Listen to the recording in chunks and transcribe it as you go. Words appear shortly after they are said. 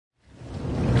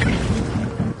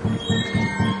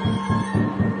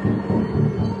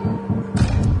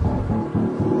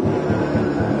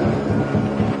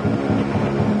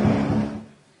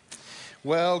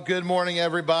Well, good morning,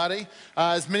 everybody.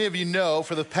 As many of you know,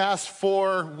 for the past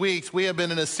 4 weeks, we have been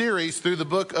in a series through the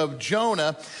book of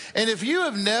Jonah. And if you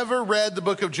have never read the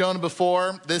book of Jonah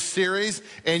before, this series,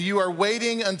 and you are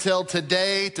waiting until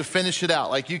today to finish it out,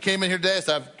 like you came in here today,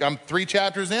 so I'm 3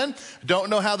 chapters in, don't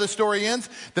know how this story ends,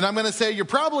 then I'm going to say you're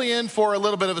probably in for a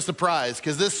little bit of a surprise,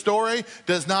 because this story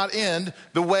does not end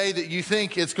the way that you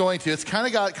think it's going to. It's kind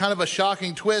of got kind of a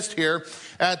shocking twist here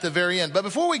at the very end. But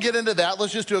before we get into that,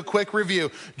 let's just do a quick review.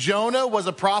 Jonah was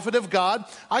a prophet of God.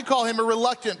 I call him a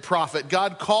reluctant prophet.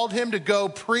 God called him to go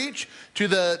preach to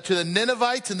the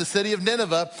Ninevites in the city of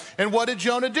Nineveh. And what did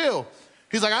Jonah do?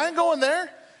 He's like, I ain't going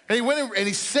there. And he went and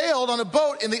he sailed on a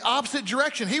boat in the opposite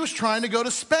direction. He was trying to go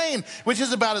to Spain, which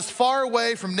is about as far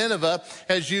away from Nineveh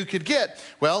as you could get.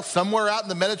 Well, somewhere out in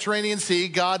the Mediterranean Sea,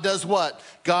 God does what?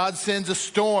 God sends a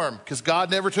storm, because God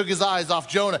never took his eyes off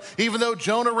Jonah. Even though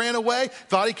Jonah ran away,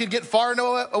 thought he could get far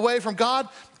away from God,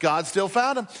 God still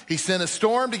found him. He sent a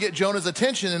storm to get Jonah's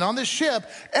attention. And on this ship,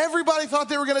 everybody thought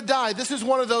they were going to die. This is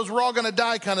one of those we're all going to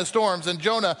die kind of storms. And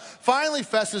Jonah finally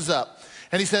fesses up.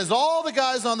 And he says, all the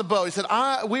guys on the boat, he said,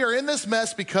 we are in this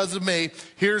mess because of me.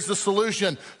 Here's the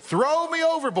solution. Throw me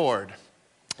overboard.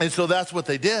 And so that's what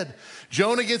they did.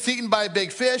 Jonah gets eaten by a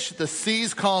big fish. The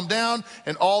seas calm down.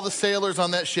 And all the sailors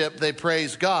on that ship, they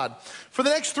praise God. For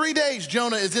the next 3 days,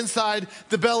 Jonah is inside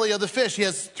the belly of the fish. He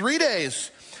has 3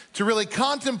 days to really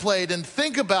contemplate and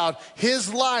think about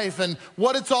his life and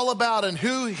what it's all about and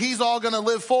who he's all going to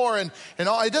live for. And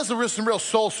all, he does some real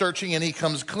soul searching, and he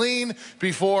comes clean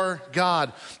before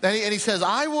God. And he says,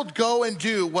 I will go and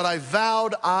do what I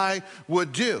vowed I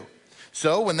would do.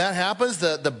 So when that happens,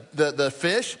 the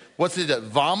fish, what's it do?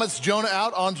 Vomits Jonah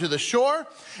out onto the shore.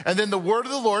 And then the word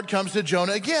of the Lord comes to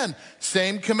Jonah again.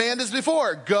 Same command as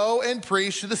before. Go and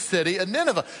preach to the city of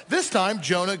Nineveh. This time,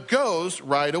 Jonah goes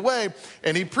right away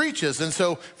and he preaches. And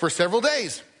so for several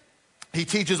days, he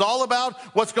teaches all about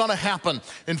what's going to happen.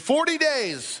 In 40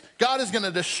 days, God is going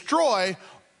to destroy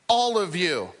all of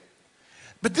you.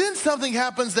 But then something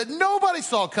happens that nobody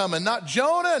saw coming. Not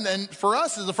Jonah, and for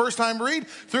us, is the first time we read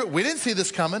through it. We didn't see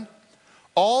this coming.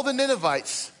 All the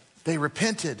Ninevites, they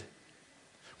repented.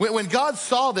 When God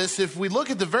saw this, if we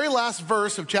look at the very last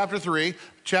verse of chapter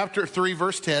 3,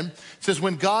 verse 10, it says,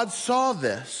 when God saw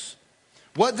this,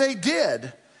 what they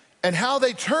did and how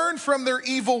they turned from their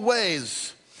evil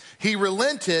ways, he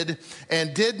relented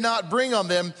and did not bring on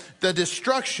them the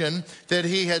destruction that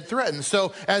he had threatened.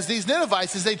 So as these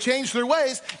Ninevites, as they changed their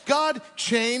ways, God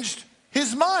changed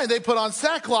his mind. They put on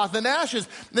sackcloth and ashes.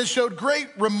 They showed great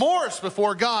remorse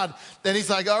before God. Then he's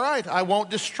like, all right, I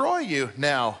won't destroy you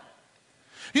now.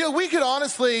 You know, we could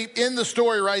honestly end the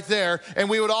story right there, and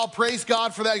we would all praise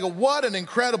God for that. You go, what an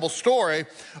incredible story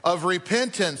of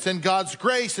repentance and God's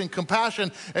grace and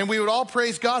compassion, and we would all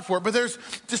praise God for it. But there's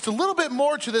just a little bit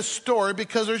more to this story,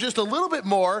 because there's just a little bit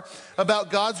more about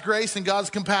God's grace and God's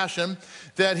compassion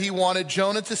that he wanted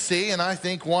Jonah to see, and I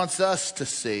think wants us to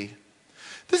see.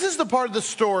 This is the part of the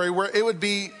story where it would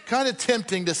be kind of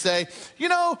tempting to say, you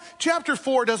know, chapter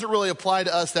 4 doesn't really apply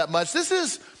to us that much. This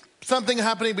is something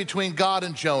happening between God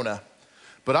and Jonah.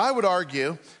 But I would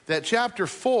argue that chapter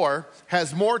 4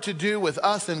 has more to do with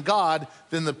us and God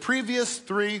than the previous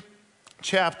 3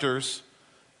 chapters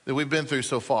that we've been through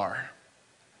so far.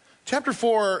 Chapter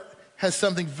 4 has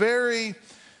something very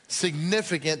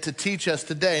significant to teach us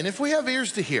today. And if we have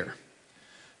ears to hear,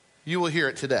 you will hear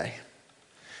it today.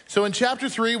 So in chapter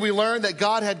 3, we learn that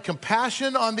God had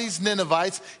compassion on these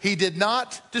Ninevites. He did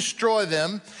not destroy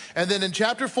them. And then in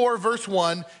chapter 4, verse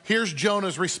 1, here's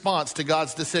Jonah's response to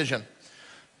God's decision.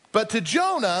 But to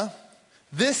Jonah,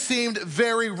 this seemed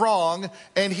very wrong,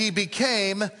 and he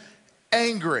became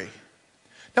angry.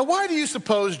 Now, why do you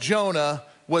suppose Jonah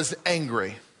was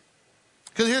angry?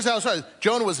 Because here's how it started.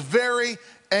 Jonah was very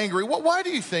angry. Why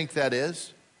do you think that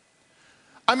is?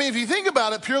 I mean, if you think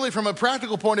about it purely from a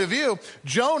practical point of view,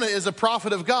 Jonah is a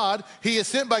prophet of God. He is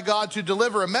sent by God to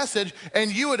deliver a message,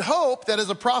 and you would hope that as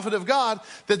a prophet of God,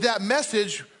 that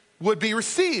message would be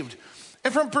received.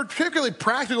 And from a particularly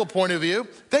practical point of view,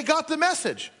 they got the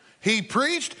message. He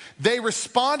preached, they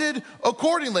responded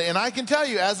accordingly. And I can tell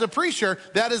you, as a preacher,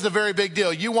 that is a very big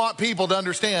deal. You want people to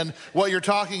understand what you're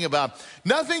talking about.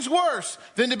 Nothing's worse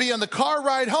than to be on the car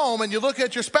ride home and you look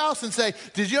at your spouse and say,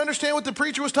 did you understand what the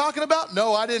preacher was talking about?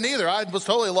 No, I didn't either. I was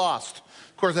totally lost.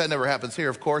 Of course, that never happens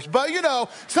here, of course. But, you know,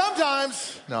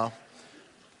 sometimes, no.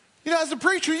 You know, as a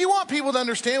preacher, you want people to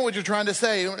understand what you're trying to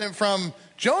say. And from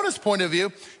Jonah's point of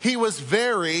view, he was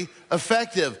very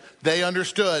effective. They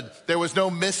understood. There was no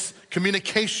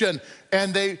miscommunication,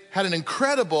 and they had an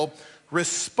incredible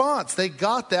response. They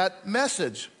got that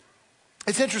message.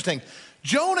 It's interesting.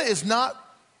 Jonah is not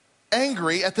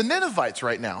angry at the Ninevites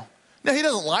right now. Now, he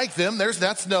doesn't like them.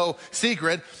 That's no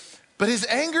secret. But his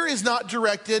anger is not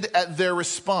directed at their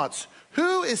response.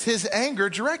 Who is his anger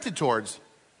directed towards?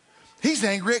 He's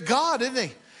angry at God, isn't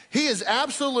he? He is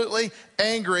absolutely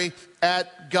angry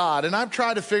at God. And I'm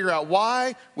trying to figure out,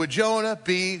 why would Jonah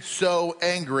be so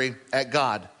angry at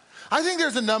God? I think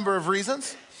there's a number of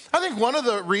reasons. I think one of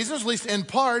the reasons, at least in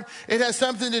part, it has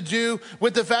something to do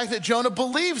with the fact that Jonah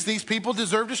believes these people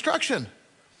deserve destruction.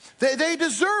 They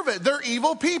deserve it. They're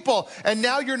evil people. And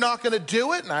now you're not going to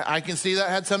do it? And I can see that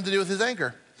had something to do with his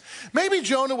anger. Maybe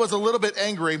Jonah was a little bit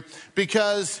angry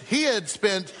because he had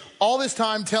spent all this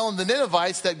time telling the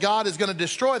Ninevites that God is going to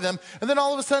destroy them. And then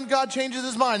all of a sudden God changes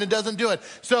his mind and doesn't do it.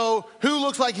 So who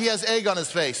looks like he has egg on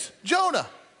his face? Jonah.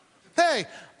 Hey,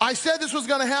 I said this was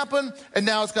going to happen and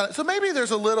now it's going to. So maybe there's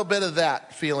a little bit of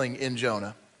that feeling in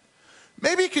Jonah.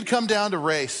 Maybe it could come down to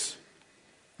race.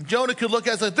 Jonah could look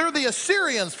at it, they're the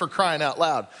Assyrians, for crying out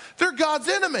loud. They're God's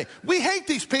enemy. We hate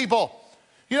these people.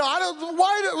 You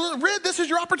know, this is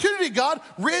your opportunity, God.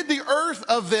 Rid the earth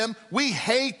of them. We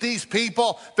hate these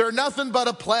people. They're nothing but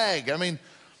a plague. I mean,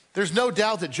 there's no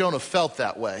doubt that Jonah felt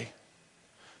that way.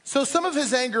 So some of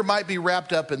his anger might be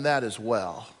wrapped up in that as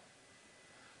well.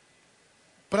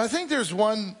 But I think there's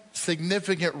one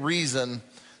significant reason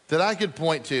that I could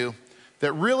point to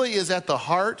that really is at the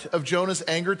heart of Jonah's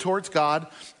anger towards God,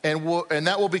 and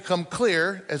that will become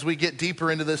clear as we get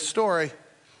deeper into this story.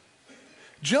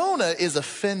 Jonah is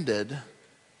offended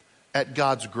at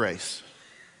God's grace.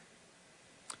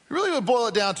 Really would boil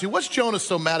it down to, what's Jonah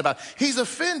so mad about? He's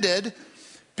offended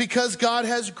because God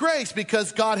has grace,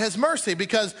 because God has mercy,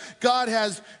 because God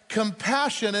has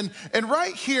compassion. And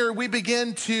right here we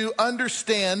begin to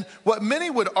understand what many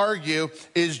would argue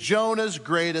is Jonah's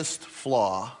greatest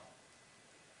flaw.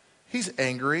 He's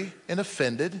angry and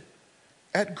offended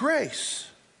at grace.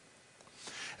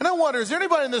 And I wonder, is there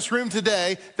anybody in this room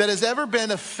today that has ever been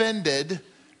offended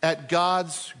at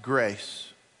God's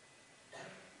grace?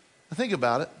 Now think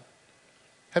about it.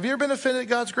 Have you ever been offended at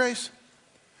God's grace?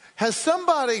 Has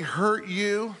somebody hurt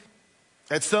you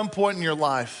at some point in your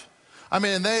life? I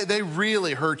mean, they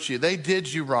really hurt you. They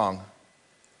did you wrong.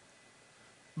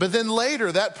 But then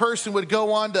later, that person would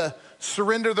go on to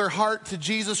surrender their heart to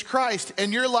Jesus Christ.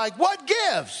 And you're like, what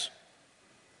gives?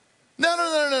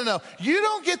 No. You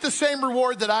don't get the same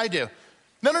reward that I do.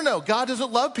 No. God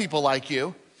doesn't love people like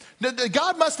you.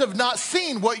 God must have not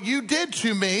seen what you did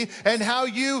to me and how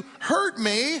you hurt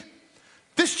me.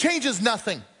 This changes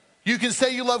nothing. You can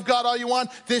say you love God all you want.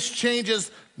 This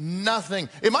changes nothing.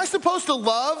 Am I supposed to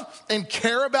love and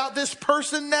care about this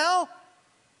person now?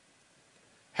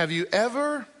 Have you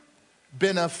ever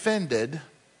been offended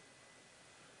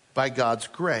by God's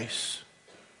grace?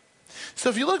 So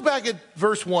if you look back at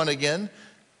verse 1 again,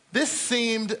 this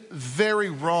seemed very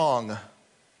wrong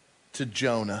to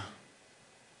Jonah.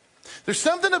 There's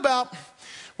something about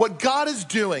what God is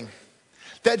doing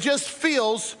that just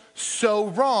feels so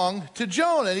wrong to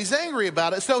Jonah, and he's angry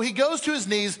about it. So he goes to his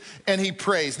knees and he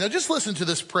prays. Now just listen to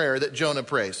this prayer that Jonah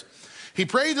prays. He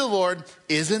prayed to the Lord,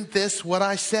 "Isn't this what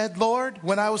I said, Lord,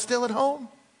 when I was still at home?"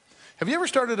 Have you ever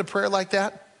started a prayer like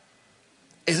that?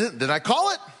 Did I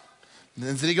call it?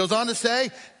 And then he goes on to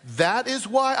say, that is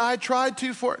why I tried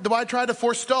to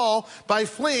forestall by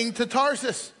fleeing to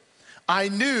Tarsus. I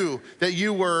knew that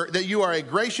you are a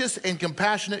gracious and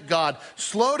compassionate God,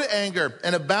 slow to anger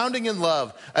and abounding in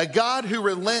love, a God who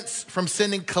relents from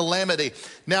sending calamity.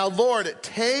 Now, Lord,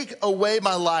 take away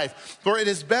my life, for it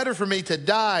is better for me to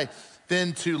die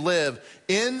than to live.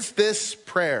 Ends this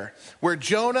prayer where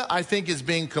Jonah, I think, is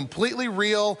being completely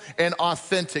real and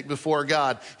authentic before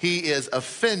God. He is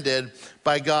offended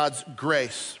by God's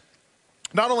grace.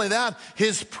 Not only that,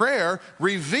 his prayer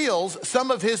reveals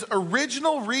some of his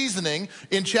original reasoning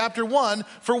in chapter 1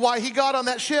 for why he got on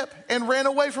that ship and ran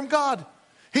away from God.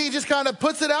 He just kind of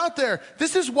puts it out there.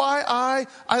 This is why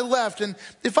I left. And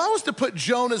if I was to put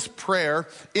Jonah's prayer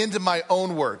into my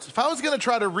own words, if I was going to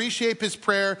try to reshape his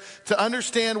prayer to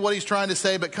understand what he's trying to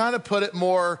say, but kind of put it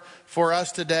more for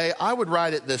us today, I would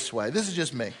write it this way. This is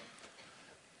just me.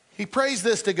 He prays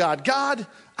this to God. God,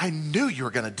 I knew you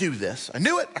were going to do this. I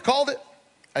knew it. I called it.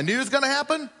 I knew it was going to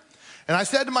happen. And I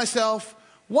said to myself,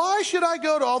 why should I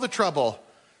go to all the trouble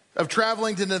of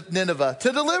traveling to Nineveh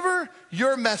to deliver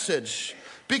your message?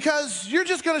 Because you're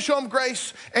just going to show them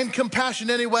grace and compassion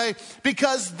anyway,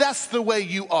 because that's the way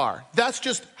you are. That's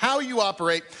just how you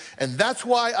operate, and that's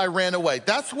why I ran away.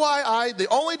 That's why the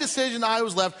only decision I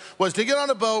was left was to get on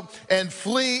a boat and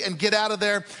flee and get out of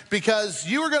there, because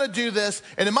you were going to do this,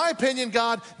 and in my opinion,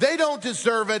 God, they don't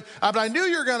deserve it, but I knew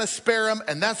you were going to spare them,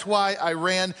 and that's why I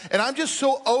ran. And I'm just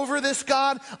so over this,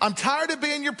 God. I'm tired of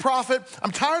being your prophet.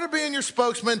 I'm tired of being your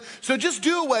spokesman, so just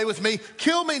do away with me.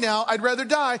 Kill me now. I'd rather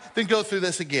die than go through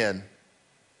this again.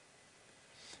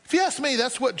 If you ask me,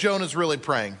 that's what Jonah's really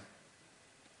praying.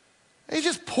 He's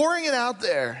just pouring it out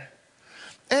there.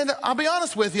 And I'll be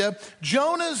honest with you,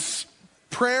 Jonah's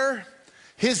prayer,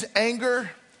 his anger,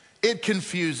 it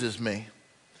confuses me.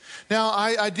 Now,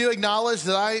 I do acknowledge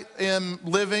that I am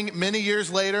living many years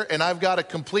later, and I've got a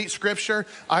complete scripture.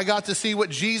 I got to see what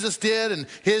Jesus did and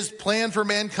his plan for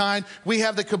mankind. We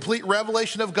have the complete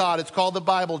revelation of God. It's called the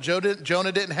Bible.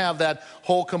 Jonah didn't have that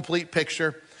whole complete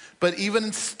picture. But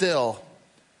even still,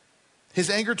 his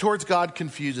anger towards God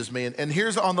confuses me. And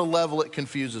here's on the level it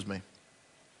confuses me.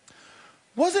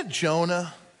 Wasn't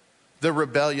Jonah the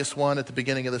rebellious one at the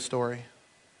beginning of the story?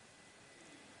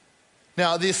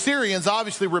 Now, the Assyrians,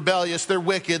 obviously rebellious, they're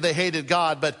wicked, they hated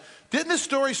God, but didn't this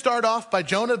story start off by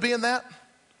Jonah being that?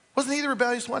 Wasn't he the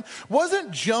rebellious one?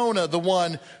 Wasn't Jonah the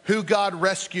one who God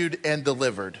rescued and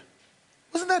delivered?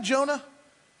 Wasn't that Jonah?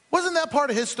 Wasn't that part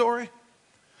of his story?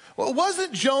 Well,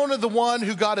 wasn't Jonah the one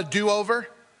who got a do-over?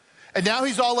 And now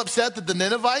he's all upset that the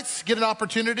Ninevites get an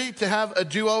opportunity to have a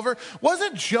do-over?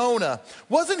 Wasn't Jonah,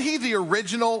 wasn't he the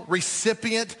original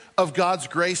recipient of God's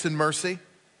grace and mercy?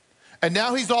 And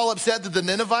now he's all upset that the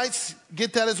Ninevites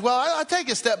get that as well. I take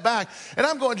a step back and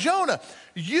I'm going, Jonah,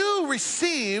 you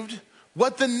received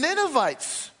what the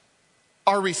Ninevites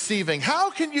are receiving.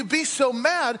 How can you be so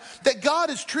mad that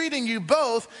God is treating you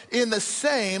both in the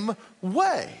same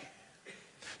way?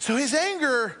 So his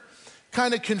anger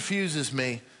kind of confuses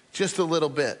me just a little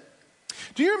bit.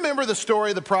 Do you remember the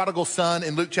story of the prodigal son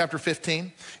in Luke chapter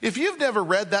 15? If you've never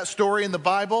read that story in the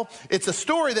Bible, it's a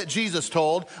story that Jesus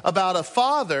told about a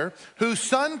father whose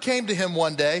son came to him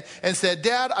one day and said,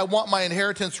 Dad, I want my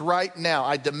inheritance right now.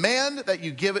 I demand that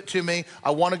you give it to me.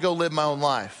 I want to go live my own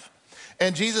life.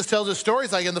 And Jesus tells us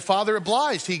stories like, and the father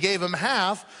obliged. He gave him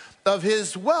half of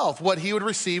his wealth, what he would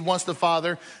receive once the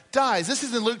father dies. This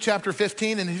is in Luke chapter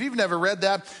 15, and if you've never read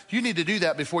that, you need to do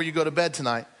that before you go to bed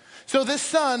tonight. So this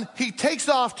son, he takes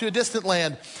off to a distant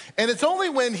land, and it's only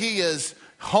when he is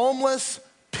homeless,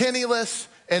 penniless,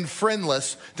 and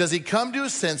friendless does he come to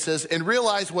his senses and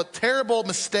realize what terrible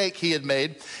mistake he had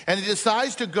made, and he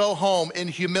decides to go home in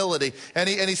humility. And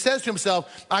he says to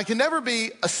himself, I can never be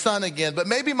a son again, but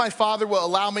maybe my father will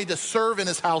allow me to serve in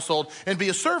his household and be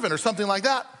a servant or something like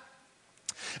that.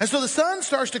 And so the son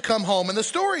starts to come home, and the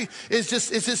story is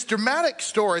it's this dramatic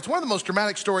story. It's one of the most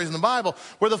dramatic stories in the Bible,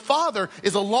 where the father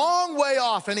is a long way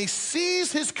off, and he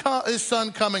sees his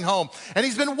son coming home. And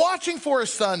he's been watching for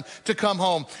his son to come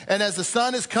home. And as the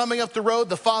son is coming up the road,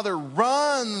 the father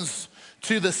runs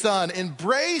to the son,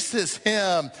 embraces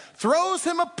him, throws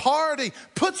him a party,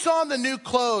 puts on the new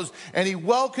clothes, and he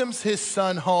welcomes his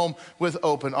son home with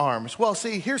open arms. Well,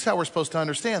 see, here's how we're supposed to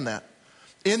understand that.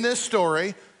 In this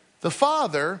story, the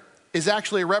father is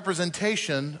actually a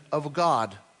representation of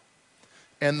God.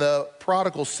 And the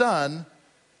prodigal son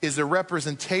is a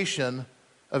representation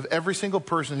of every single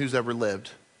person who's ever lived.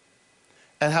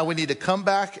 And how we need to come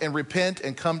back and repent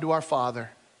and come to our Father.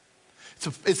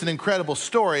 It's an incredible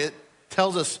story. It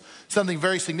tells us something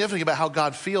very significant about how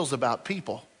God feels about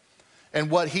people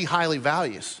and what he highly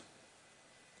values.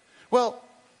 Well,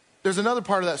 there's another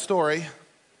part of that story.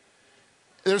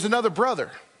 There's another brother.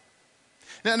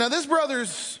 Now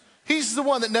this he's the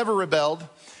one that never rebelled.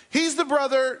 He's the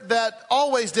brother that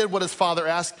always did what his father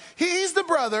asked. He's the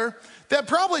brother that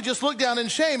probably just looked down in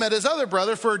shame at his other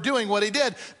brother for doing what he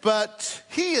did. But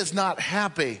he is not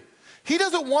happy. He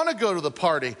doesn't want to go to the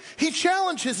party. He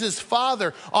challenges his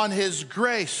father on his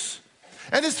grace.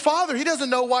 And his father, he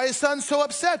doesn't know why his son's so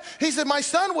upset. He said, my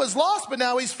son was lost, but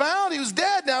now he's found. He was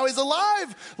dead, now he's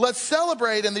alive. Let's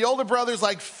celebrate. And the older brother's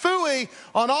like, phooey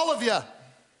on all of you.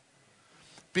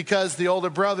 Because the older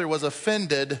brother was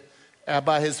offended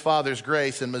by his father's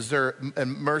grace and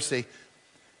mercy.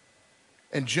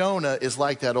 And Jonah is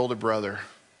like that older brother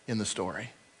in the story.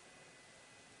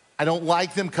 I don't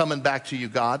like them coming back to you,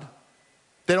 God.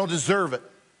 They don't deserve it.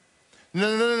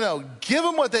 No. Give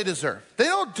them what they deserve. They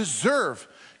don't deserve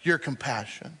your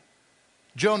compassion.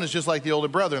 Jonah's just like the older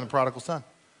brother in the prodigal son.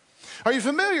 Are you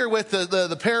familiar with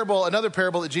the parable, another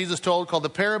parable that Jesus told called the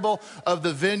parable of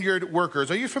the vineyard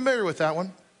workers? Are you familiar with that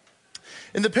one?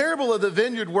 In the parable of the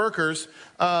vineyard workers,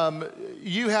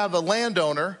 you have a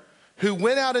landowner who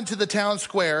went out into the town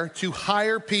square to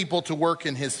hire people to work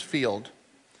in his field.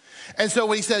 And so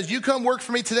when he says, you come work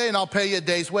for me today and I'll pay you a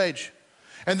day's wage.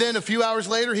 And then a few hours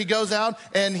later, he goes out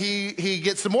and he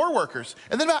gets some more workers.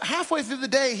 And then about halfway through the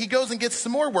day, he goes and gets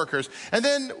some more workers. And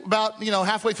then about,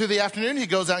 halfway through the afternoon, he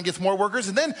goes out and gets more workers.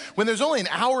 And then when there's only an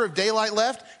hour of daylight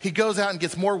left, he goes out and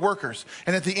gets more workers.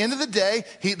 And at the end of the day,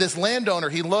 this landowner,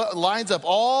 he lines up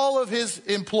all of his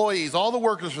employees, all the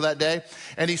workers for that day.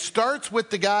 And he starts with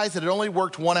the guys that had only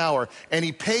worked 1 hour and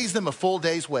he pays them a full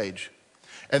day's wage.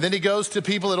 And then he goes to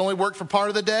people that only worked for part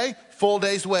of the day, full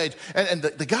day's wage. And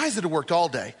the guys that have worked all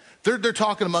day, they're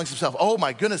talking amongst themselves, oh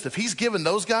my goodness, if he's given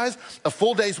those guys a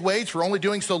full day's wage for only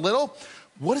doing so little,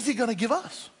 what is he gonna give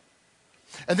us?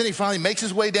 And then he finally makes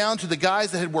his way down to the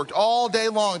guys that had worked all day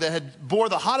long, that had bore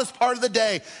the hottest part of the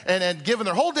day and had given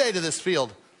their whole day to this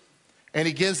field. And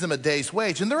he gives them a day's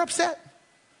wage and they're upset.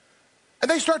 And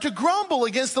they start to grumble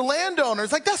against the landowner.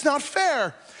 It's like, that's not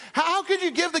fair. How could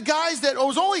you give the guys that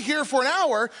was only here for an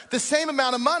hour the same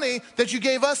amount of money that you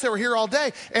gave us that were here all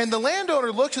day? And the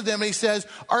landowner looks at them and he says,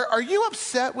 are you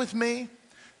upset with me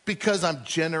because I'm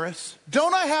generous?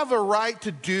 Don't I have a right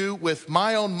to do with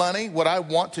my own money what I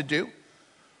want to do?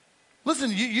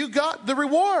 Listen, you got the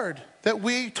reward that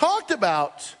we talked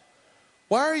about.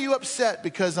 Why are you upset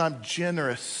because I'm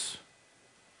generous?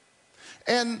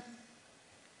 And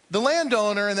the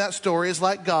landowner in that story is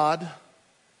like God.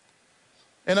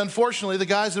 And unfortunately, the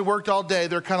guys that worked all day,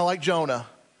 they're kind of like Jonah.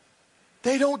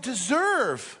 They don't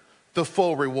deserve the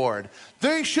full reward.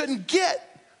 They shouldn't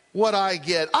get what I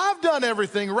get. I've done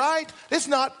everything right. It's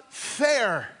not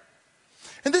fair.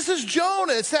 And this is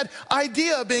Jonah. It's that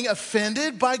idea of being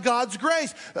offended by God's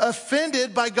grace,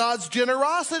 offended by God's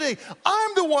generosity.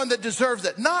 I'm the one that deserves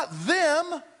it, not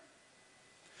them.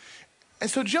 And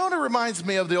so Jonah reminds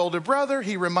me of the older brother.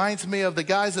 He reminds me of the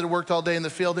guys that have worked all day in the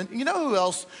field. And you know who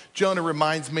else Jonah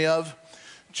reminds me of?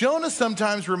 Jonah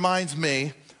sometimes reminds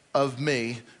me of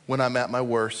me when I'm at my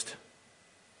worst.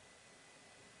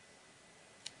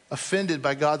 Offended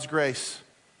by God's grace.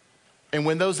 And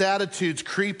when those attitudes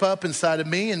creep up inside of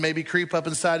me and maybe creep up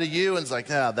inside of you, and it's like,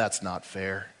 that's not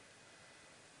fair.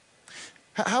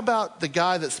 How about the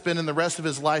guy that's spending the rest of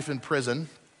his life in prison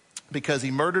because he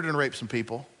murdered and raped some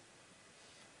people?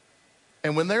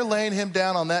 And when they're laying him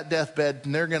down on that deathbed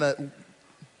and they're going to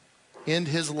end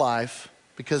his life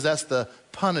because that's the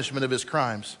punishment of his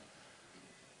crimes.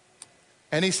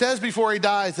 And he says before he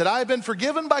dies that I have been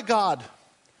forgiven by God.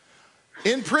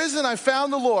 In prison I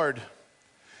found the Lord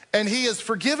and he has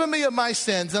forgiven me of my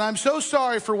sins. And I'm so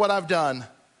sorry for what I've done.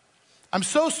 I'm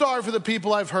so sorry for the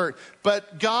people I've hurt,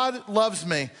 but God loves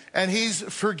me and he's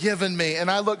forgiven me.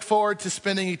 And I look forward to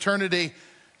spending eternity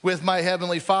with my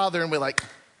Heavenly Father. And we're like,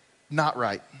 not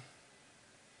right.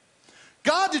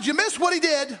 God, did you miss what he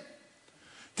did?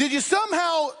 Did you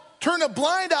somehow turn a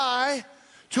blind eye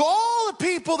to all the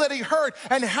people that he hurt?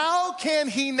 And how can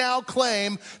he now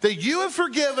claim that you have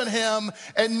forgiven him?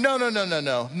 And no,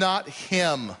 not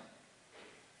him.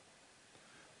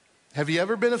 Have you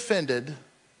ever been offended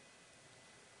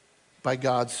by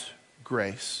God's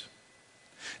grace?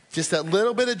 Just that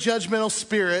little bit of judgmental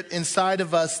spirit inside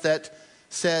of us that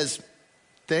says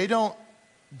they don't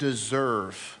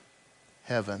deserve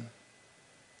heaven.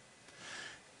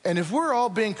 And if we're all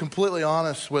being completely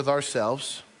honest with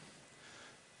ourselves,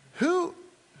 who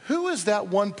is that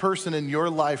one person in your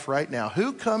life right now?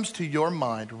 Who comes to your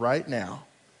mind right now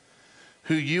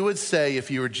who you would say, if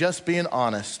you were just being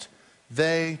honest,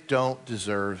 they don't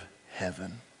deserve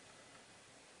heaven?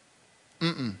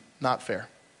 Not fair.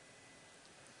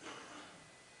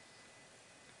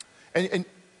 And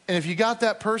if you got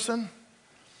that person,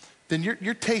 then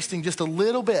you're tasting just a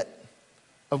little bit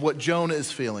of what Jonah is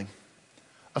feeling.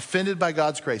 Offended by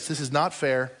God's grace. This is not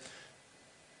fair.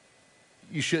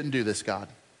 You shouldn't do this, God.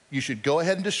 You should go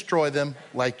ahead and destroy them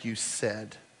like you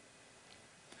said.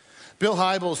 Bill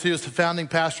Hybels, he was the founding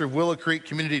pastor of Willow Creek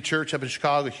Community Church up in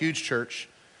Chicago, a huge church.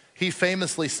 He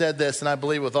famously said this, and I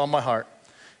believe with all my heart.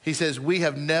 He says, we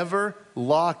have never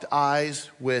locked eyes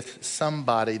with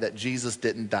somebody that Jesus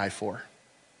didn't die for.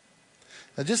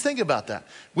 Now just think about that.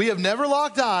 We have never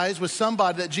locked eyes with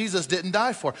somebody that Jesus didn't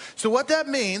die for. So what that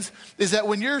means is that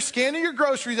when you're scanning your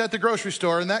groceries at the grocery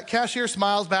store and that cashier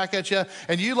smiles back at you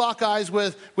and you lock eyes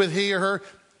with he or her,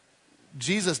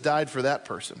 Jesus died for that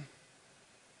person.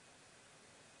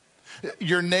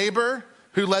 Your neighbor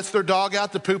who lets their dog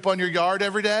out to poop on your yard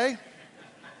every day,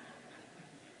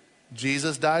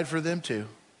 Jesus died for them too.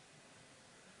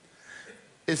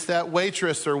 It's that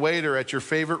waitress or waiter at your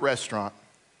favorite restaurant.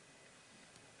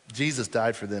 Jesus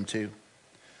died for them too.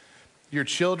 Your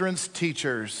children's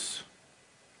teachers,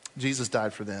 Jesus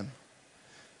died for them.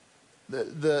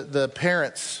 the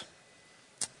parents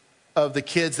of the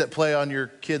kids that play on your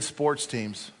kids' sports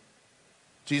teams.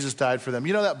 Jesus died for them.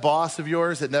 You know that boss of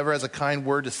yours that never has a kind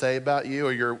word to say about you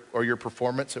or your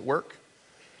performance at work?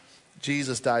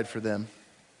 Jesus died for them.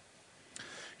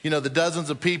 You know, the dozens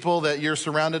of people that you're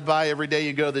surrounded by every day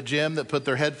you go to the gym that put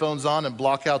their headphones on and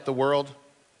block out the world?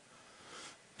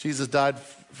 Jesus died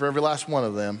for every last one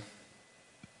of them.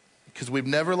 Because we've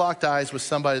never locked eyes with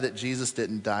somebody that Jesus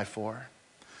didn't die for.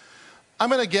 I'm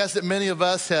going to guess that many of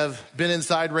us have been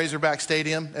inside Razorback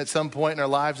Stadium at some point in our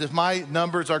lives. If my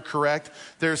numbers are correct,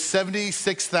 there's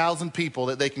 76,000 people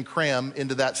that they can cram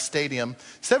into that stadium.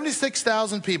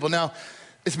 76,000 people. Now,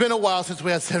 it's been a while since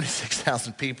we had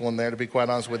 76,000 people in there, to be quite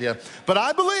honest with you. But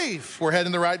I believe we're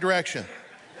heading the right direction.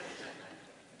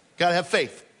 Got to have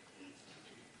faith.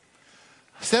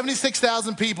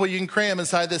 76,000 people you can cram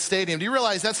inside this stadium. Do you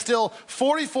realize that's still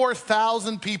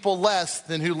 44,000 people less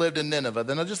than who lived in Nineveh?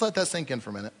 Then I'll just let that sink in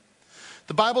for a minute.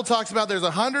 The Bible talks about there's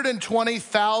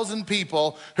 120,000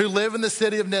 people who live in the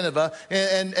city of Nineveh,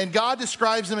 and God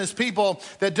describes them as people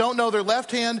that don't know their left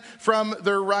hand from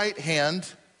their right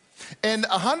hand. And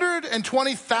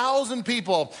 120,000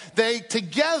 people, they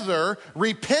together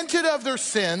repented of their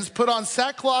sins, put on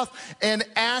sackcloth and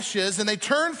ashes, and they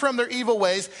turned from their evil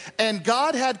ways. And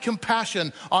God had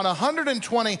compassion on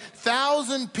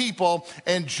 120,000 people,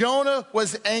 and Jonah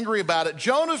was angry about it.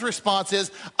 Jonah's response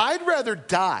is, I'd rather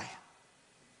die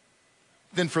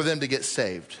than for them to get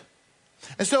saved.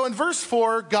 And so in verse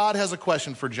 4, God has a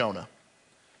question for Jonah.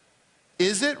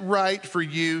 Is it right for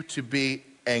you to be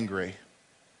angry?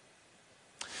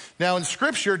 Now in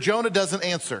Scripture, Jonah doesn't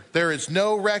answer. There is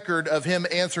no record of him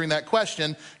answering that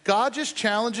question. God just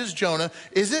challenges Jonah,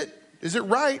 is it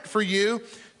right for you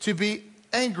to be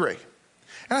angry?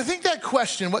 And I think that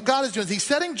question, what God is doing, is he's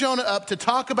setting Jonah up to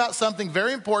talk about something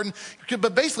very important.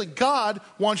 But basically, God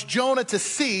wants Jonah to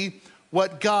see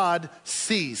what God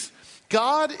sees.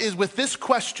 God is, with this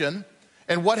question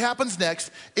and what happens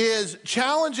next, is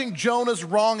challenging Jonah's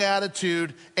wrong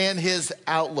attitude and his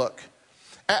outlook.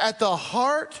 At the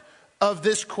heart of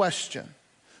this question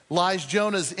lies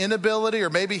Jonah's inability, or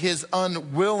maybe his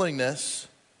unwillingness,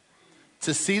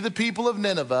 to see the people of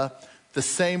Nineveh the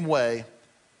same way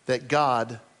that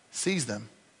God sees them.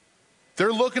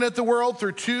 They're looking at the world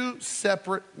through two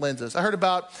separate lenses. I heard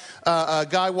about a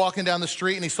guy walking down the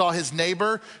street, and he saw his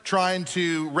neighbor trying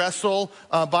to wrestle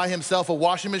by himself a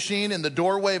washing machine in the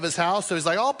doorway of his house. So he's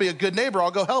like, I'll be a good neighbor. I'll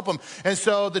go help him. And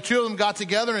so the two of them got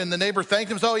together, and the neighbor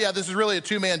thanked him. So, oh, yeah, this is really a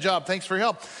two-man job. Thanks for your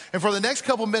help. And for the next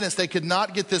couple minutes, they could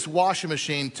not get this washing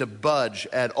machine to budge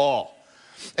at all.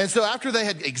 And so after they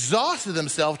had exhausted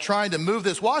themselves trying to move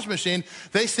this washing machine,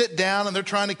 they sit down, and they're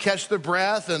trying to catch their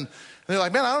breath, and they're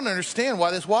like, man, I don't understand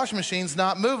why this washing machine's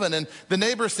not moving. And the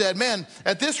neighbor said, man,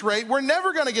 at this rate, we're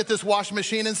never going to get this washing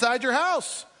machine inside your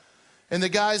house. And the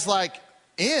guy's like,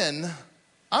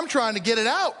 I'm trying to get it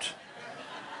out.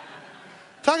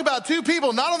 Talk about two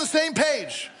people not on the same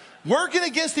page, working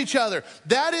against each other.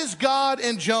 That is God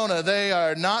and Jonah. They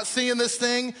are not seeing this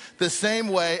thing the same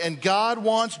way. And God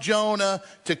wants Jonah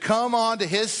to come on to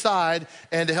his side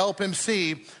and to help him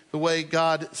see the way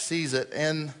God sees it.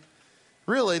 And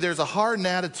really, there's a hardened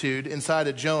attitude inside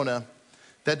of Jonah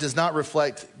that does not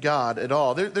reflect God at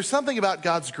all. There's something about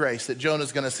God's grace that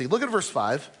Jonah's going to see. Look at verse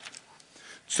 5.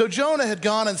 So Jonah had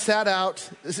gone out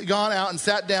and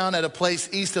sat down at a place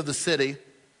east of the city.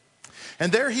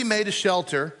 And there he made a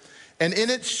shelter, and in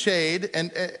its shade,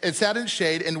 and it sat in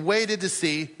shade and waited to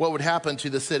see what would happen to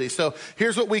the city. So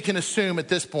here's what we can assume at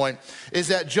this point, is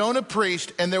that Jonah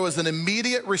preached, and there was an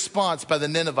immediate response by the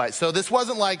Ninevites. So this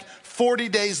wasn't like 40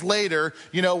 days later,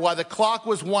 while the clock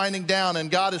was winding down and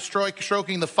God is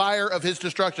stroking the fire of his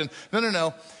destruction.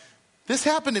 No. This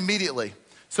happened immediately.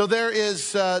 So there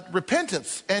is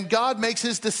repentance, and God makes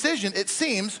his decision, it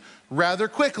seems, rather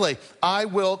quickly. I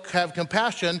will have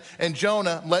compassion, and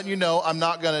Jonah, I'm letting you know, I'm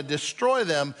not going to destroy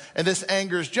them, and this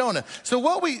angers Jonah. So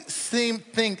what we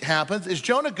think happens is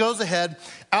Jonah goes ahead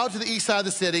out to the east side of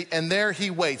the city, and there he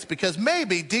waits, because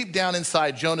maybe deep down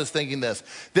inside, Jonah's thinking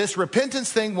this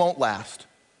repentance thing won't last.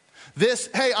 This,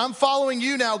 hey, I'm following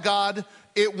you now, God,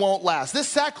 it won't last. This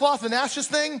sackcloth and ashes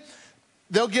thing,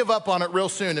 they'll give up on it real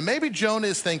soon. And maybe Jonah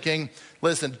is thinking,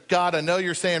 listen, God, I know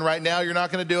you're saying right now you're not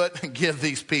going to do it. Give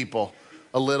these people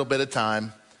a little bit of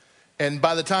time. And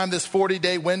by the time this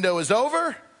 40-day window is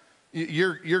over,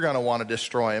 you're going to want to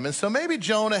destroy them. And so maybe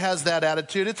Jonah has that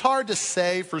attitude. It's hard to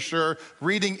say for sure,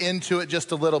 reading into it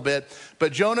just a little bit.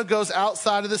 But Jonah goes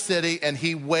outside of the city, and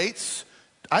he waits,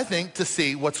 I think, to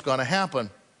see what's going to happen.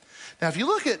 Now, if you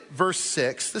look at verse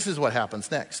 6, this is what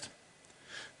happens next.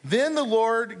 Then the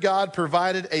Lord God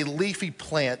provided a leafy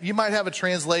plant. You might have a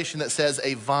translation that says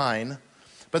a vine,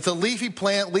 but it's a leafy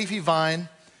plant, leafy vine,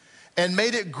 and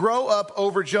made it grow up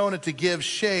over Jonah to give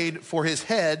shade for his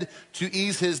head to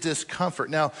ease his discomfort.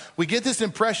 Now, we get this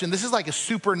impression, this is like a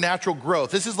supernatural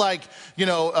growth. This is like,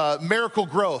 miracle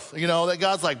growth, that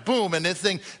God's like, boom, and this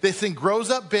thing grows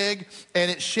up big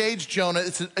and it shades Jonah.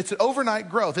 It's an overnight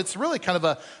growth. It's really kind of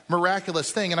a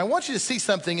miraculous thing. And I want you to see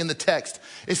something in the text.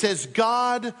 It says,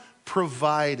 God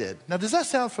provided. Now, does that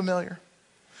sound familiar?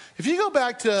 If you go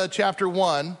back to chapter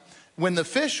 1, when the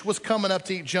fish was coming up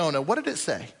to eat Jonah, what did it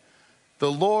say?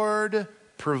 The Lord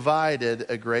provided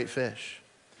a great fish.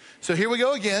 So here we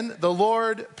go again. The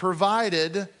Lord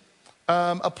provided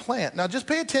a plant. Now just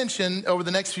pay attention over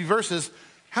the next few verses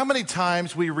how many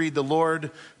times we read the Lord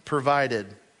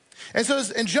provided. And so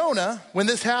in Jonah, when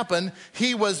this happened,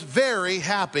 he was very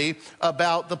happy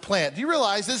about the plant. Do you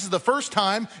realize this is the first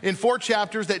time in 4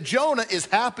 chapters that Jonah is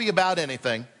happy about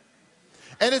anything?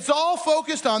 And it's all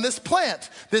focused on this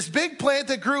plant, this big plant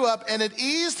that grew up, and it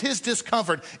eased his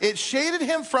discomfort. It shaded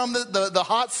him from the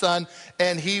hot sun,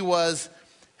 and he was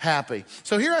happy.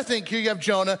 So here you have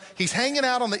Jonah. He's hanging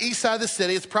out on the east side of the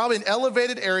city. It's probably an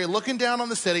elevated area, looking down on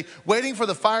the city, waiting for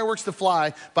the fireworks to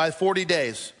fly by 40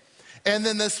 days. And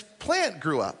then this plant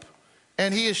grew up,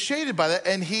 and he is shaded by that,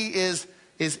 and he is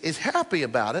happy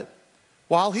about it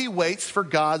while he waits for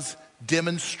God's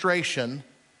demonstration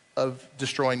of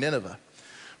destroying Nineveh.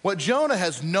 What Jonah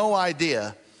has no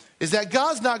idea is that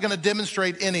God's not going to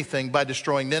demonstrate anything by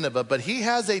destroying Nineveh, but he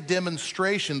has a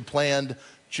demonstration planned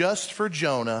just for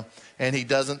Jonah, and he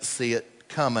doesn't see it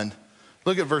coming.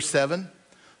 Look at verse 7.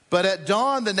 But at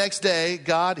dawn the next day,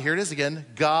 God, here it is again,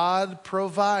 God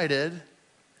provided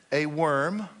a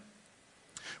worm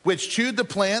which chewed the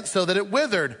plant so that it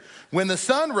withered. When the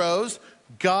sun rose,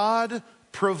 God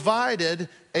provided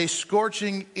a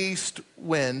scorching east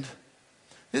wind.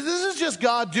 This is just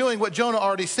God doing what Jonah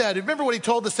already said. Remember what he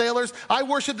told the sailors? I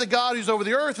worship the God who's over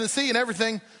the earth and the sea and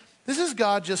everything. This is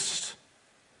God just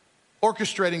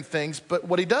orchestrating things. But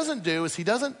what he doesn't do is he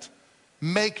doesn't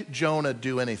make Jonah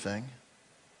do anything.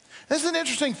 This is an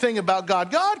interesting thing about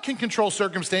God. God can control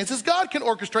circumstances. God can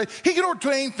orchestrate. He can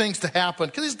ordain things to happen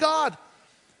because he's God.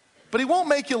 But he won't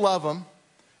make you love him.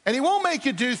 And he won't make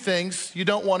you do things you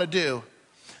don't want to do.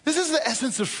 This is the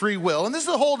essence of free will, and this is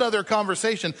a whole other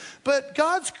conversation. But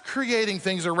God's creating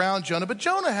things around Jonah, but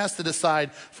Jonah has to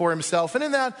decide for himself, and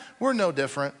in that, we're no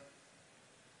different.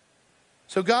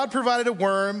 So God provided a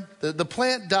worm, the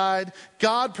plant died,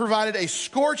 God provided a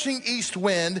scorching east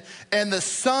wind, and the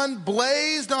sun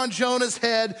blazed on Jonah's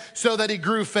head so that he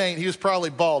grew faint. He was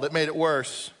probably bald, it made it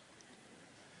worse.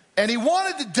 And he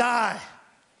wanted to die.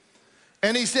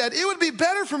 And he said, it would be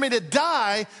better for me to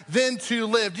die than to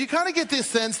live. Do you kind of get this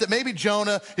sense that maybe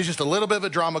Jonah is just a little bit of a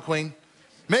drama queen?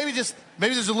 Maybe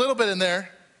there's a little bit in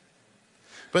there.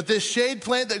 But this shade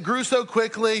plant that grew so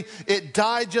quickly, it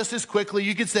died just as quickly.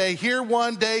 You could say, here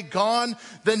one day, gone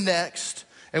the next.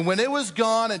 And when it was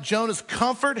gone and Jonah's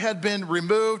comfort had been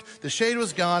removed, the shade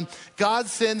was gone, God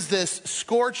sends this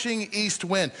scorching east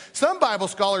wind. Some Bible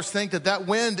scholars think that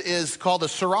wind is called a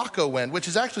Sirocco wind, which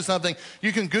is actually something,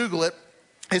 you can Google it.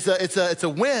 It's a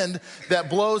wind that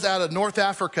blows out of North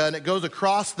Africa and it goes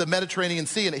across the Mediterranean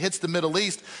Sea and it hits the Middle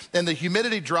East and the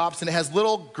humidity drops and it has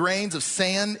little grains of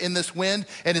sand in this wind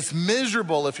and it's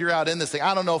miserable if you're out in this thing.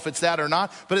 I don't know if it's that or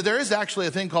not, but there is actually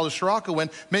a thing called a Sirocco wind.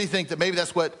 Many think that maybe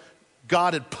that's what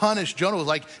God had punished Jonah, was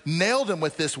like nailed him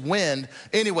with this wind.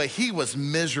 Anyway, he was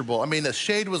miserable. I mean, the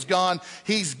shade was gone.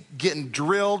 He's getting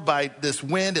drilled by this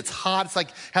wind. It's hot. It's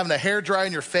like having a hairdryer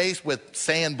in your face with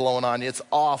sand blowing on you. It's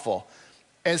awful.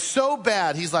 And so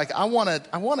bad, he's like, I want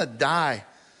to die.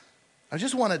 I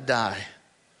just want to die.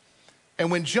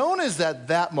 And when Jonah is at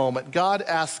that moment, God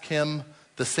asks him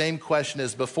the same question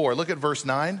as before. Look at verse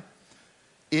 9.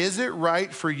 Is it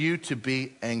right for you to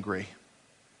be angry?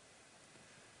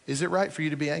 Is it right for you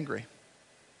to be angry?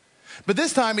 But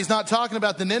this time he's not talking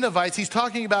about the Ninevites, he's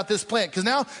talking about this plant. Because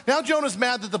now Jonah's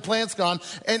mad that the plant's gone.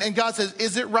 And God says,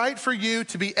 is it right for you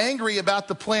to be angry about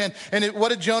the plant? And what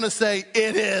did Jonah say?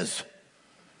 It is.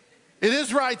 It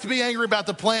is right to be angry about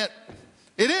the plant.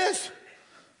 It is.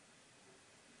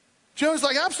 Jonah's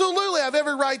like, absolutely, I have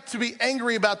every right to be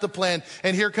angry about the plant.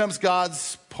 And here comes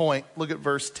God's point. Look at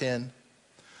verse 10.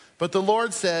 But the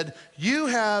Lord said, you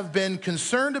have been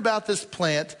concerned about this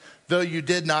plant, though you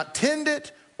did not tend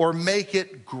it or make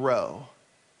it grow.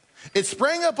 It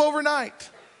sprang up overnight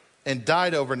and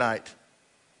died overnight.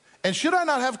 And should I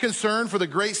not have concern for the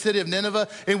great city of Nineveh,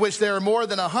 in which there are more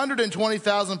than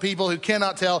 120,000 people who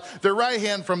cannot tell their right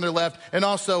hand from their left, and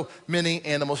also many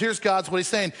animals? Here's what he's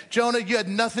saying. Jonah, you had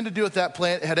nothing to do with that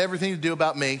plant. It had everything to do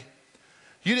about me.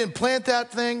 You didn't plant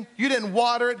that thing. You didn't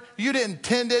water it. You didn't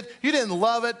tend it. You didn't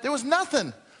love it. There was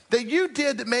nothing that you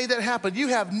did that made that happen. You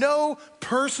have no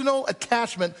personal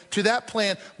attachment to that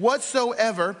plant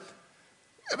whatsoever,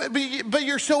 but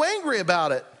you're so angry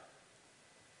about it.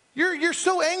 You're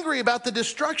so angry about the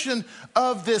destruction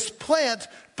of this plant,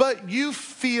 but you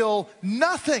feel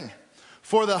nothing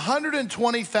for the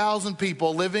 120,000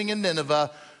 people living in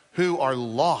Nineveh who are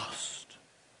lost.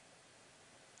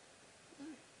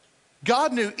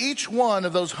 God knew each one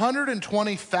of those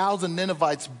 120,000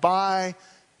 Ninevites by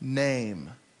name.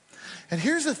 And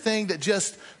here's the thing that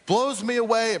just blows me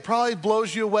away. It probably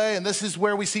blows you away, and this is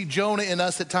where we see Jonah in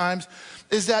us at times,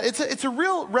 is that it's a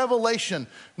real revelation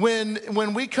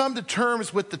when we come to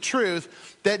terms with the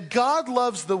truth that God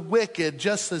loves the wicked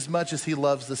just as much as he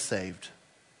loves the saved.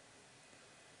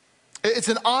 It's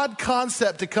an odd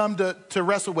concept to come to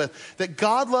wrestle with, that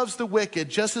God loves the wicked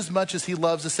just as much as he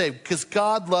loves the saved, because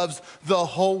God loves the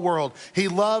whole world. He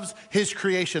loves his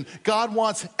creation. God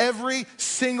wants every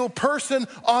single person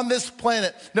on this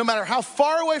planet, no matter how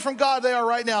far away from God they are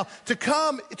right now, to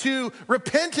come to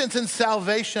repentance and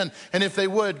salvation. And if they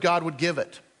would, God would give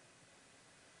it.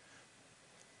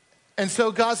 And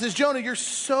so God says, Jonah, you're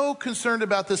so concerned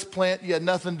about this plant, you had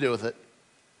nothing to do with it.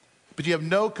 But you have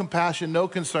no compassion, no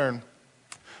concern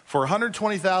for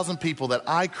 120,000 people that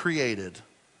I created,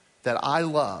 that I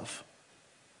love,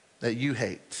 that you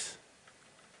hate.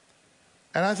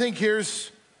 And I think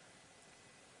here's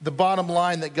the bottom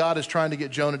line that God is trying to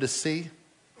get Jonah to see. He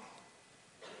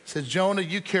says, Jonah,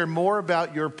 you care more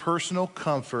about your personal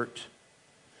comfort,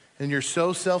 and you're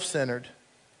so self-centered.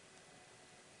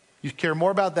 You care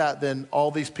more about that than all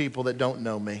these people that don't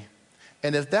know me.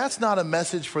 And if that's not a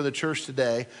message for the church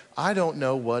today, I don't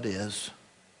know what is.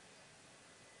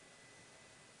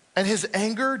 And his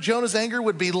anger, Jonah's anger,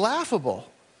 would be laughable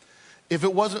if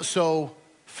it wasn't so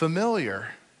familiar.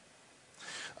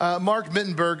 Mark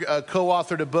Mittenberg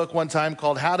co-authored a book one time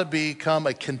called How to Become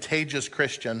a Contagious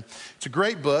Christian. It's a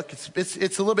great book. It's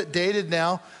a little bit dated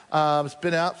now. It's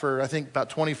been out for, I think, about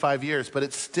 25 years, but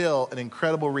it's still an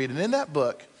incredible read. And in that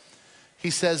book,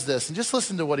 he says this, and just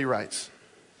listen to what he writes.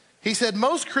 He said,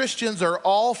 most Christians are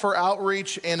all for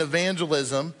outreach and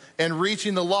evangelism and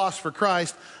reaching the lost for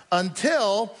Christ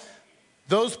until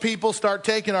those people start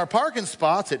taking our parking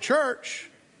spots at church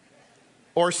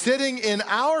or sitting in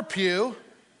our pew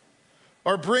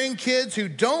or bring kids who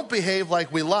don't behave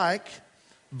like we like,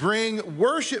 bring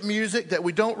worship music that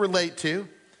we don't relate to,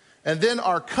 and then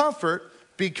our comfort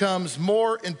becomes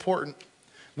more important.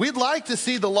 We'd like to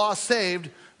see the lost saved,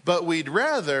 but we'd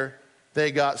rather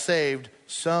they got saved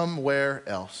somewhere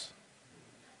else.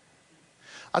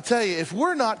 I'll tell you, if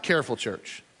we're not careful,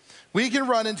 church, we can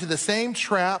run into the same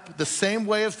trap, the same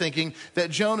way of thinking that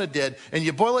Jonah did. And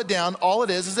you boil it down, all it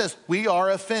is this: we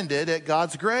are offended at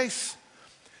God's grace.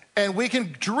 And we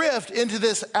can drift into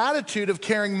this attitude of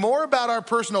caring more about our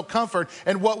personal comfort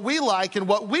and what we like and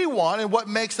what we want and what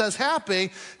makes us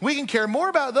happy. We can care more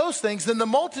about those things than the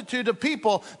multitude of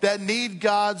people that need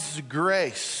God's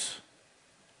grace,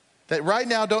 that right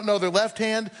now don't know their left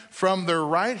hand from their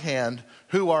right hand,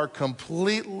 who are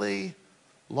completely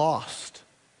lost.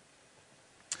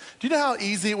 Do you know how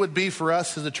easy it would be for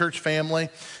us as a church family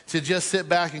to just sit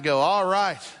back and go, all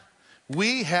right,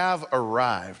 we have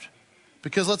arrived?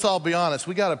 Because let's all be honest,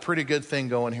 we got a pretty good thing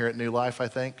going here at New Life, I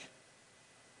think.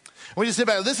 We just sit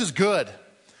back, this is good.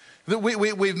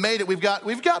 We've made it. We've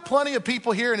got plenty of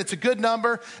people here, and it's a good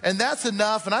number, and that's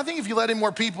enough. And I think if you let in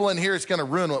more people in here, it's going to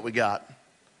ruin what we got.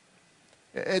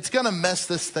 It's going to mess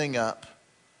this thing up.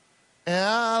 And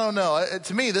I don't know.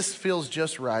 To me, this feels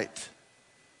just right.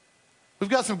 We've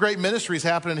got some great ministries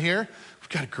happening here. We've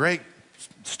got a great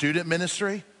student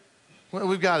ministry.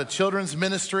 We've got a children's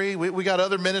ministry. We got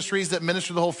other ministries that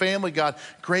minister the whole family. We've got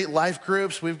great life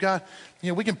groups. We've got,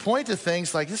 we can point to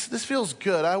things like this feels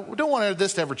good. I don't want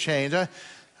this to ever change.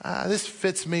 This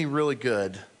fits me really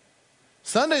good.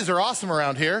 Sundays are awesome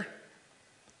around here.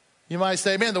 You might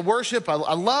say, man, the worship, I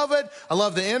love it. I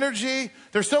love the energy.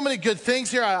 There's so many good things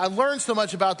here. I learned so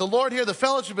much about the Lord here. The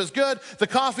fellowship is good. The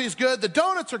coffee is good. The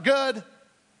donuts are good.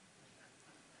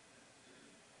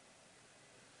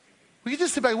 We can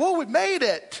just sit back, whoa, we made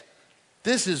it.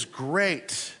 This is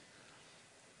great.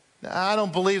 Now, I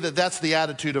don't believe that that's the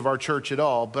attitude of our church at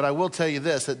all, but I will tell you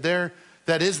this, that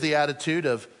is the attitude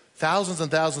of thousands and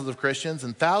thousands of Christians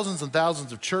and thousands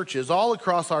of churches all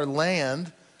across our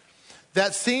land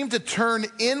that seem to turn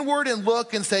inward and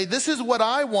look and say, this is what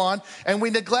I want, and we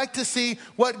neglect to see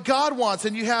what God wants.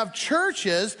 And you have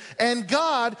churches and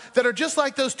God that are just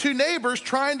like those two neighbors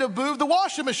trying to move the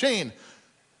washing machine.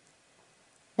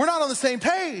 We're not on the same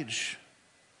page.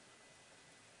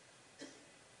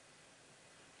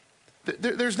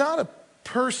 There's not a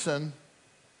person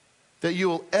that you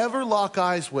will ever lock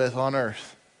eyes with on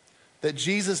earth that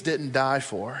Jesus didn't die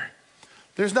for.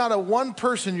 There's not a one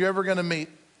person you're ever going to meet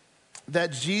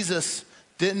that Jesus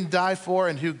didn't die for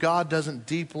and who God doesn't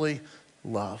deeply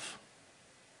love.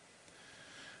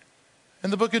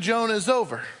 And the book of Jonah is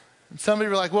over. And some of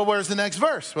you are like, well, where's the next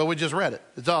verse? Well, we just read it.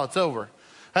 It's over.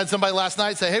 I had somebody last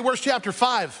night say, hey, where's chapter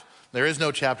 5? There is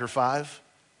no chapter 5.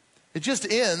 It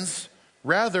just ends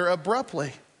rather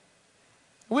abruptly.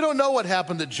 We don't know what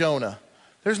happened to Jonah.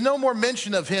 There's no more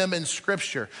mention of him in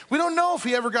Scripture. We don't know if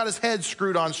he ever got his head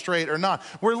screwed on straight or not.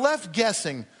 We're left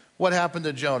guessing what happened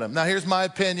to Jonah. Now, here's my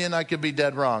opinion. I could be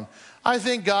dead wrong. I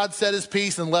think God said his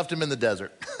piece and left him in the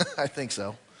desert. I think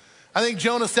so. I think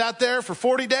Jonah sat there for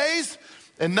 40 days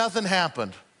and nothing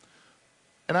happened.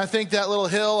 And I think that little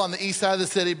hill on the east side of the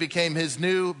city became his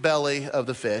new belly of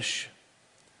the fish.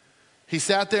 He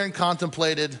sat there and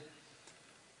contemplated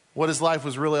what his life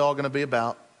was really all going to be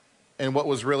about and what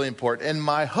was really important. And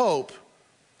my hope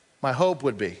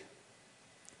would be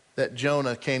that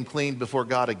Jonah came clean before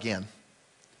God again.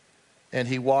 And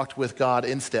he walked with God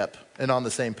in step and on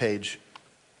the same page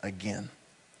again.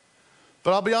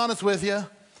 But I'll be honest with you,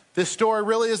 this story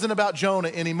really isn't about Jonah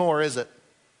anymore, is it?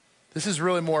 This is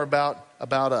really more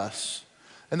about us.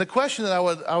 And the question that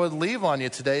I would leave on you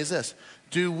today is this: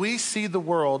 do we see the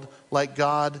world like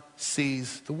God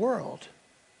sees the world?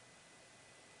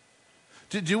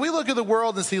 Do we look at the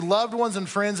world and see loved ones and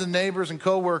friends and neighbors and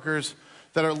coworkers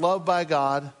that are loved by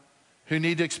God who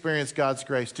need to experience God's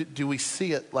grace? Do we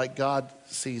see it like God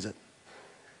sees it?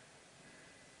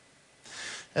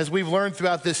 As we've learned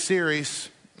throughout this series,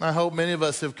 I hope many of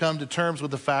us have come to terms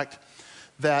with the fact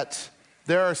that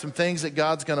there are some things that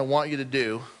God's going to want you to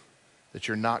do that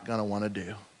you're not going to want to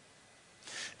do.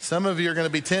 Some of you are going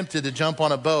to be tempted to jump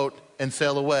on a boat and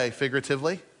sail away,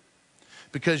 figuratively,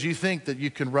 because you think that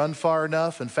you can run far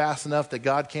enough and fast enough that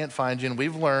God can't find you. And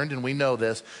we've learned, and we know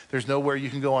this, there's nowhere you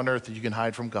can go on earth that you can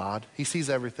hide from God. He sees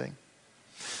everything.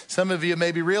 Some of you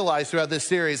maybe realize throughout this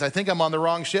series, I think I'm on the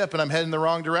wrong ship and I'm heading the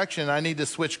wrong direction. I need to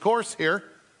switch course here.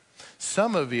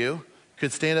 Some of you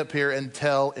could stand up here and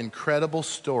tell incredible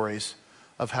stories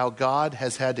of how God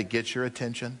has had to get your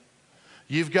attention.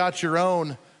 You've got your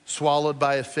own swallowed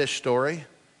by a fish story.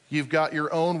 You've got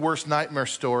your own worst nightmare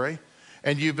story.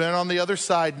 And you've been on the other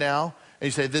side now, and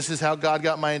you say, this is how God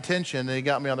got my attention, and he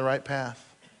got me on the right path.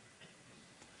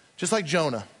 Just like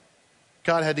Jonah,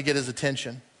 God had to get his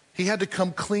attention. He had to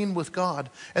come clean with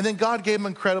God. And then God gave him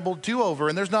an incredible do-over.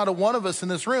 And there's not a one of us in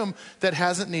this room that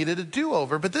hasn't needed a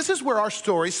do-over. But this is where our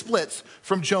story splits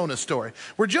from Jonah's story.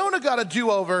 Where Jonah got a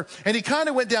do-over, and he kind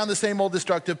of went down the same old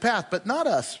destructive path. But not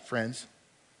us, friends.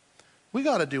 We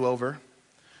got a do-over.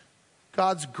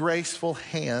 God's graceful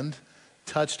hand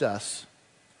touched us.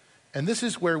 And this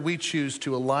is where we choose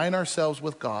to align ourselves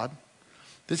with God.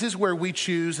 This is where we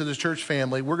choose as a church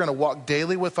family, we're going to walk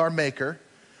daily with our Maker.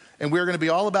 And we're going to be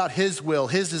all about his will,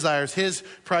 his desires, his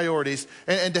priorities.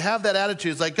 And to have that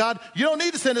attitude is like, God, you don't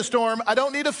need to send a storm. I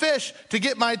don't need a fish to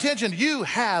get my attention. You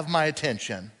have my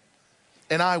attention.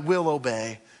 And I will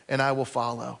obey and I will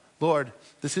follow. Lord,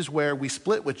 this is where we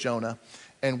split with Jonah.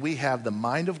 And we have the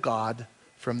mind of God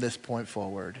from this point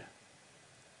forward.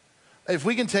 If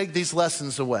we can take these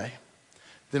lessons away,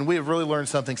 then we have really learned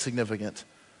something significant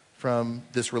from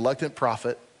this reluctant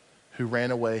prophet who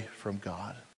ran away from God.